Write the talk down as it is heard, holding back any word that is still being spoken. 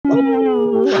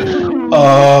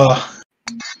Oh,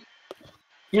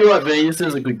 You're right, V. This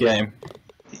is a good game.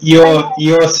 you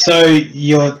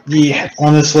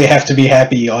honestly have to be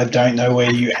happy. I don't know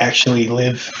where you actually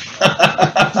live.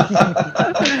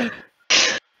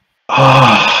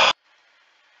 Ah,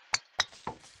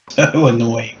 so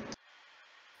annoying.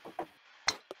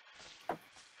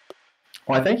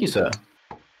 Why, thank you, sir.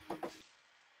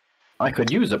 I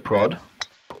could use a prod.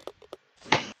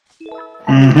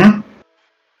 Mm-hmm.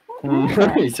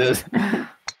 He says.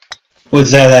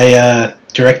 Was that a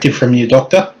directive from your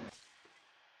doctor?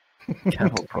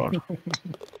 Camel prod.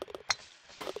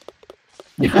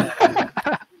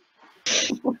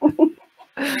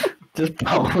 Just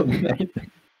pollinate.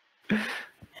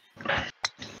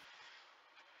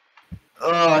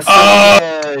 Oh,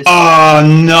 so close. Oh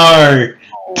no!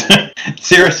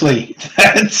 Seriously,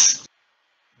 that's.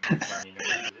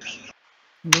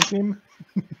 Nick him.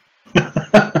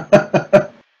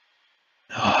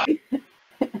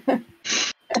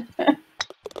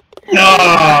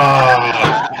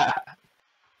 Oh.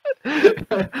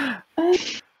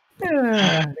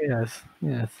 Yes,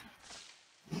 yes.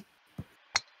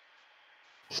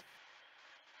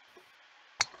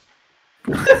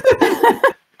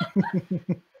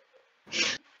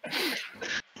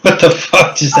 What the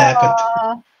fuck just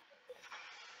happened?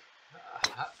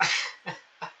 I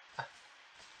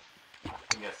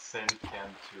think a scent can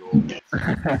to orbit.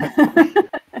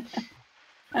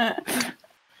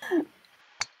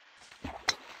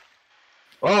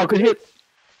 Oh, good hit.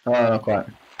 Oh, not quite.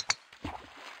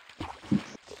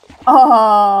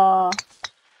 Oh,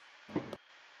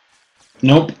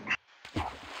 Nope.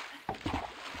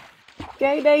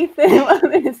 go Nathan while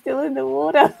they're still in the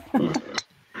water.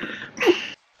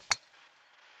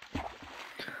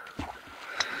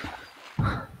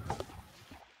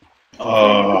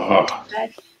 Oh.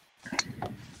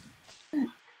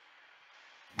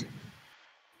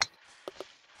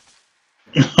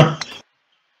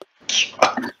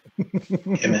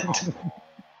 Damn it.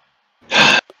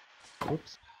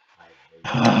 Oops.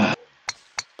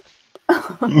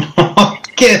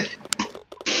 Get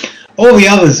all the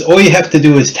others. All you have to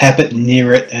do is tap it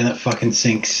near it, and it fucking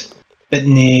sinks. But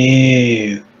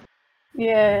no.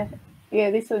 Yeah,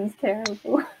 this one's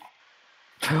terrible.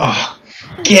 Oh,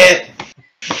 get.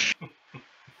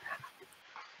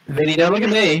 Vinny, don't look at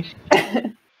me.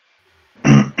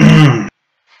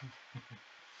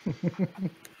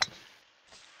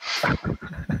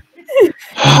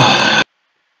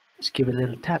 Just give it a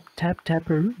little tap, tap,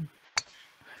 tapper.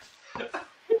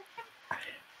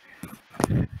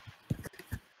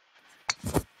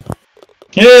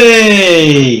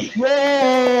 Yay!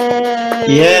 Yay!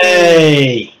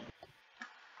 Yay!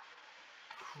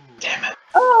 Damn it.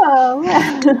 Oh,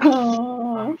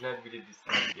 I'm glad we did this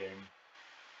time game.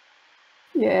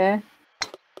 yeah.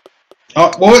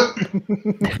 Oh, what?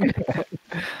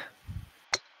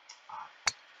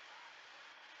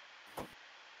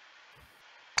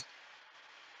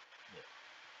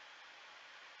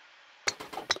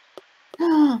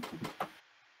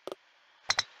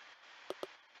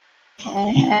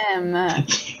 Damn.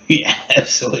 You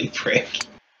absolute prick.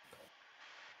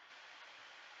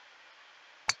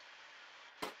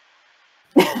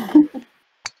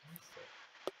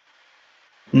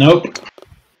 Nope.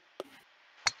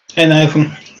 Hey,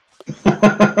 Nathan. We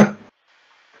already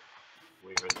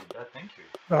did that, thank you.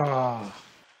 Ah.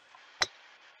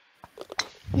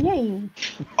 Yay.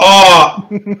 Oh!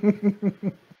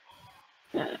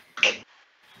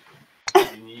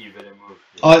 You better move.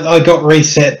 I got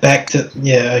reset back to...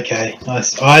 Yeah, okay.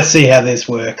 I see how this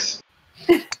works.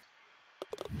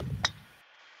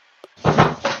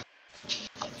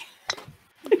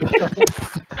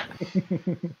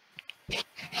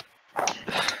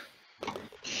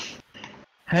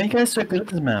 How are you guys so good at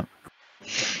this map? I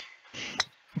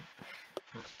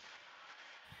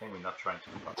think we're not trying to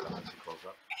fuck up as it close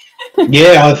up.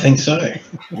 Yeah, I think so.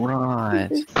 Right.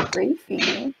 It's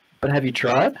creepy. But have you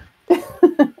tried? It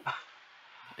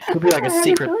could be like a I hadn't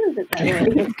secret. thought of it that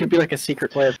way. It could be like a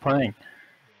secret way of playing.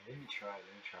 Let me try,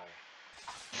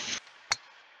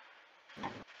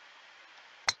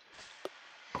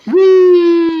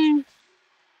 Whee!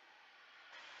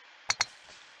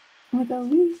 With a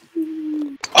wee.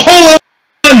 Hold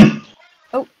on!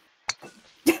 Oh.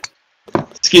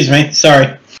 Excuse me,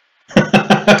 sorry.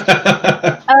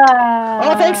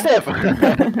 Oh, thanks, Steph!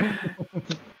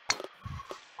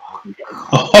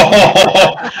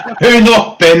 Who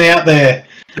knocked Ben out there?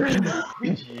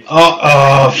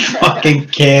 Oh, fucking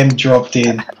Cam dropped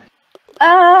in.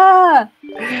 Ah!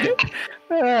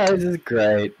 This is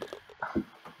great.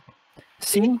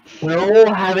 See, we're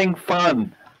all having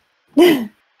fun.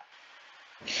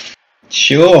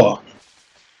 Sure.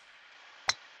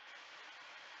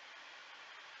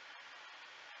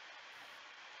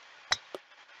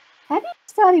 How do you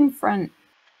start in front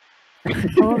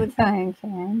all the time,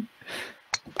 Cam?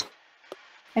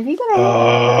 Have you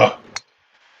got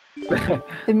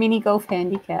the mini golf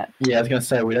handicap? Yeah, I was gonna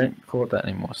say we don't call it that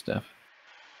anymore, Steph.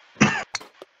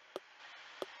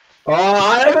 Oh,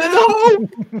 I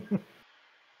don't know!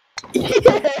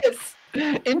 Yes!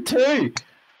 In 2!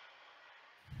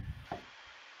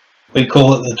 We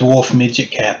call it the dwarf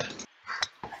midget cap.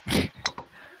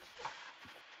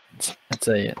 That's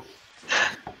a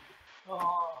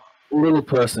Oh, little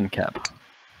person cap.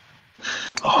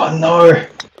 Oh no!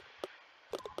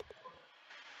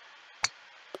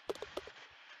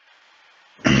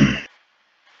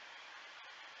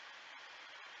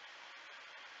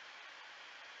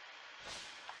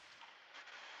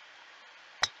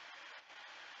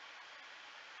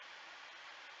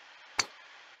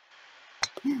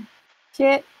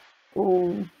 Shit.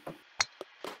 Ooh.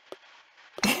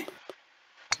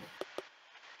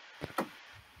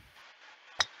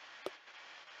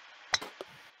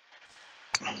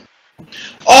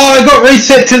 Oh, I got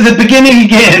reset to the beginning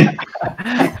again!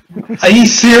 Are you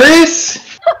serious?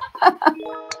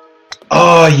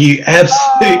 Oh, you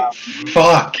absolute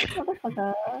fuck.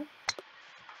 Motherfucker.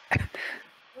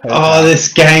 Oh, this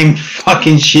game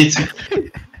fucking shits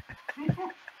me.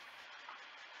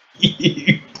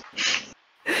 You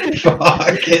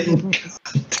fucking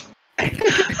cunt.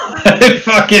 I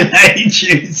fucking hate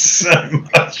you so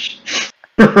much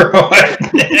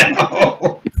right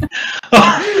now.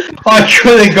 I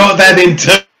could have got that in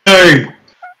 2.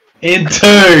 In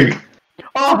 2.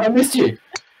 Oh, I missed you!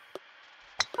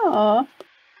 Aw.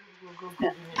 go,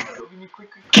 Vinny, quick.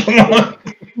 Come on.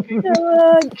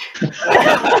 God.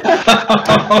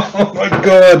 Oh my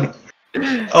god.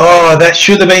 Oh, that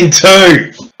should have been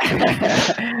 2.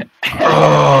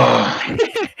 Oh,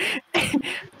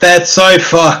 that's so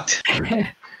fucked.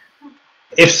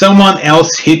 If someone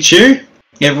else hits you,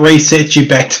 it resets you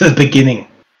back to the beginning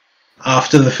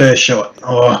after the first shot.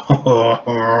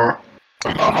 Oh.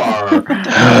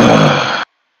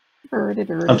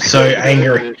 I'm so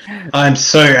angry. I'm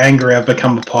so angry I've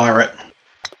become a pirate.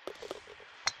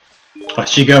 I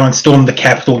should go and storm the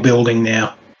Capitol building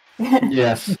now.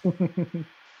 Yes. That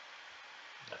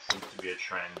seems to be a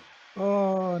trend.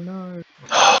 Oh no.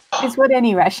 It's what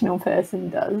any rational person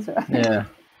does, right? Yeah.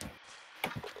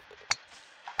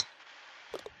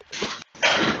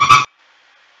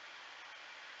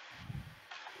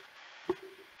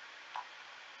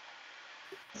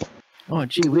 Oh,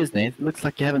 gee whiz, Nate. It looks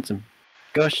like you're having some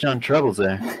gosh darn troubles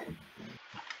there.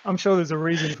 I'm sure there's a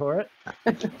reason for it.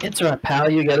 It's alright, pal.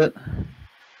 You get it.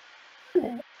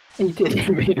 You did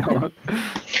hear me on.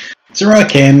 It's alright,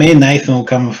 Cam. Me and Nathan will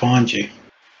come and find you.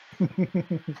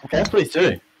 Okay, please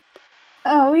do.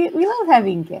 Oh, we love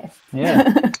having guests.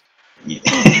 Yeah.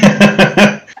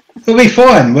 We'll be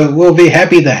fine. We'll be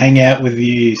happy to hang out with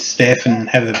you, Steph, and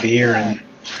have a beer. And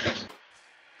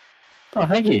Oh,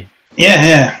 thank you.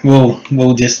 yeah,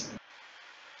 we'll just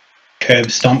curb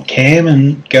stomp Cam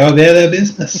and go about our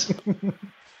business.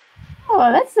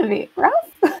 Oh, that's a bit rough.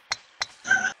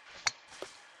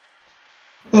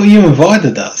 Well, you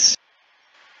invited us.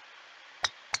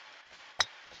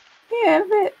 Yeah,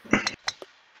 but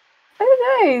I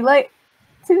don't know. Like,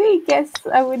 to me, guests,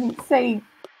 I wouldn't say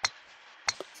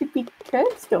should be curb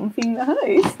stomping the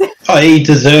host. Oh, he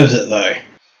deserves it though.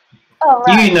 Oh,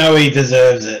 right. You know he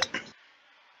deserves it.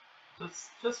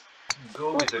 Just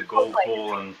go with the golf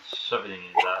ball and shove it in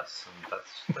his ass, and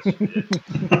that's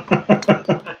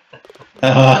it.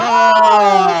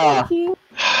 Ah! Thank you.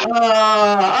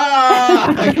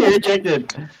 Okay,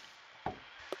 rejected.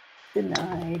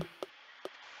 Denied.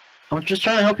 I'm just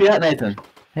trying to help you out, Nathan.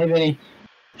 Hey, Vinny.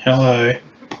 Hello.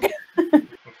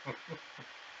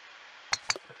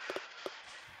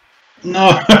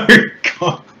 No,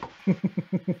 God.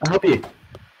 I'll help you.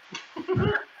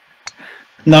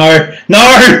 No.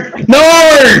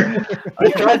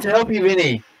 I tried to help you,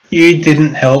 Vinny. You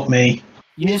didn't help me.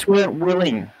 You just weren't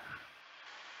willing.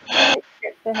 The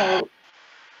hell.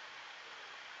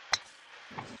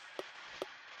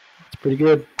 It's pretty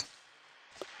good.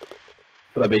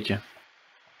 But I beat you.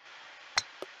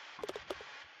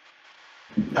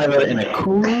 I got it in a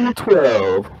cool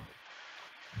 12.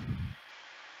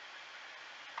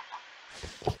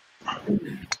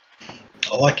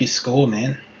 I like your score,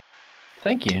 man.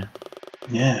 Thank you.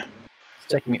 Yeah. It's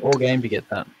taken me all game to get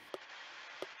that.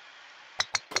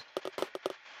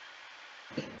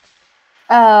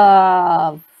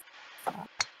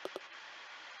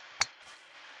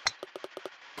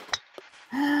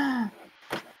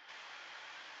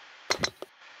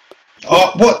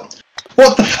 Oh, what?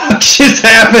 What the fuck just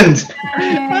happened?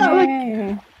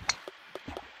 Yay.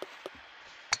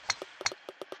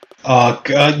 Oh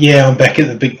god, yeah, I'm back at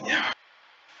the big.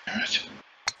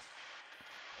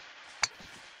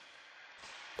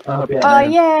 Oh, yeah, Oh,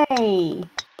 Nathan. yay!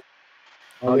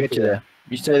 I'll get you there.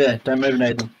 You stay there. Don't move,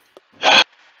 Nathan.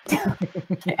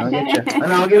 I'll get you.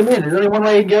 And I'll get him in. There's only one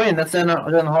way you can go in. That's down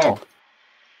the hole.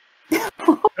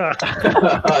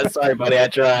 Oh, sorry, buddy. I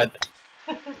tried.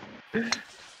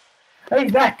 Hey,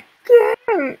 he's back.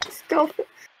 Stop it.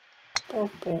 Stop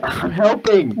it. I'm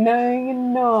helping. No, you're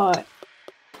not.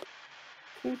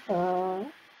 Too far.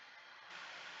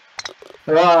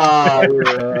 Ah,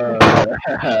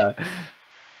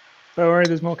 Don't worry,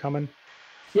 there's more coming.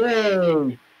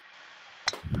 yay.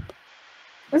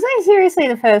 Was I seriously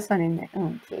the first one in there?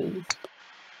 Oh, jeez.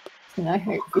 No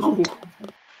hope.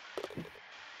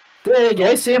 There you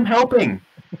go. See, I'm helping.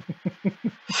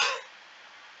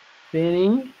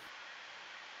 Benny.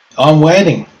 I'm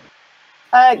waiting.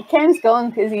 Cam's gone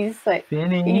because he's like,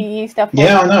 Benny. he used up.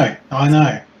 Yeah, I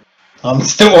know. I'm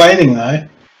still waiting though.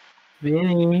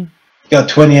 Benny. Got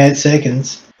 28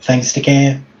 seconds, thanks to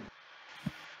Cam.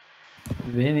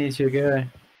 Benny's your guy.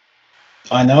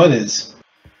 I know it is.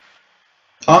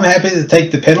 I'm happy to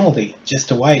take the penalty just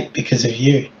to wait because of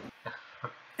you.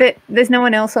 But there's no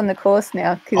one else on the course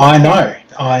now. I know.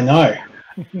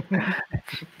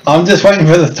 I'm just waiting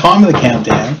for the time of the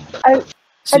countdown.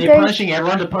 So I you're don't- punishing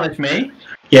everyone to punish me?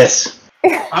 Yes.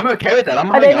 I'm okay with that. I'm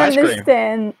I having don't ice cream.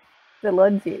 understand the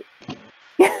logic.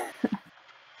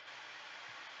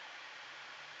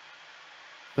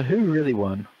 But who really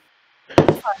won?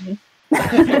 Fun.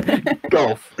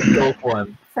 Golf. Golf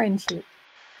won. Friendship.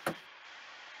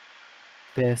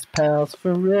 Best pals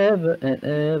forever and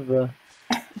ever.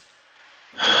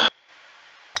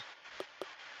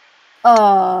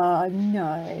 Oh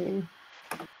no.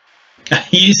 Are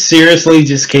you seriously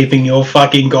just keeping your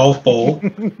fucking golf ball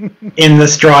in the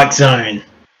strike zone?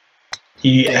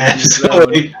 You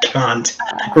absolute cunt.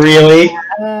 Really?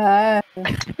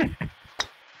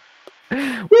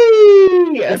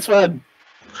 Whee! That's fun.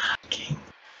 Fucking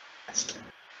bastard.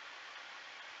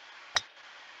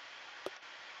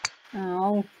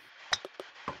 Oh.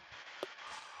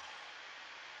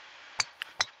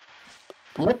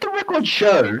 Let the record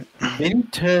show, then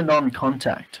turn on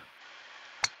contact.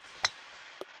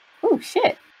 Oh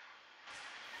shit.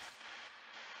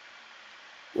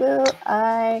 Will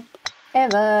I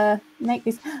ever make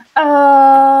this?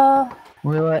 Oh.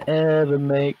 Will I ever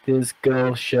make this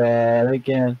goal shot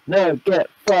again? No, get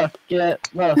fucked, get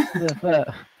lost.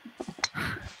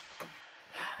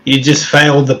 You just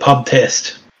failed the pub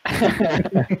test.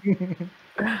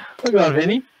 Look on,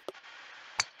 Vinny.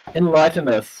 Enlighten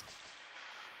us.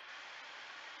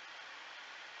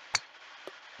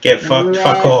 Get fucked,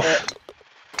 fuck off.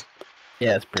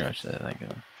 Yeah, that's pretty much that.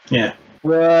 Yeah.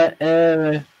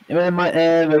 Am I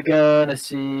ever gonna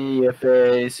see your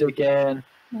face again?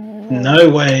 No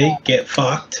way, get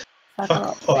fucked. Fuck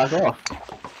off. Fuck off.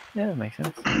 Yeah, that makes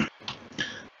sense.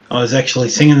 I was actually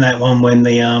singing that one when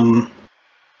the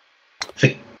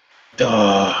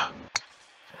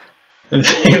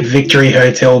Victory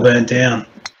Hotel burnt down.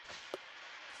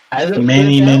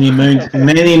 Many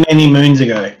moons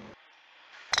ago.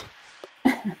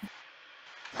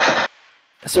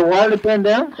 So why did it burn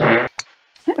down?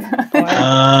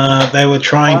 They were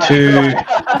trying to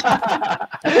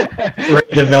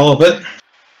redevelop it.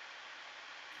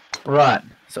 Right.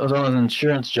 So it was one of those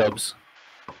insurance jobs.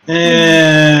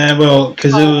 Well,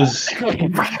 because it was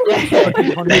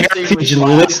the heritage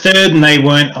listed and they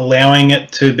weren't allowing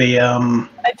it to be I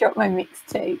dropped my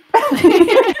mixtape.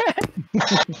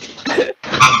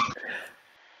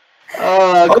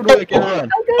 Oh, good work,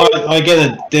 everyone. I get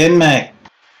a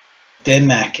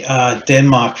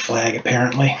Denmark flag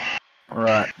apparently.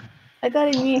 Right. I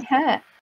got a new hat.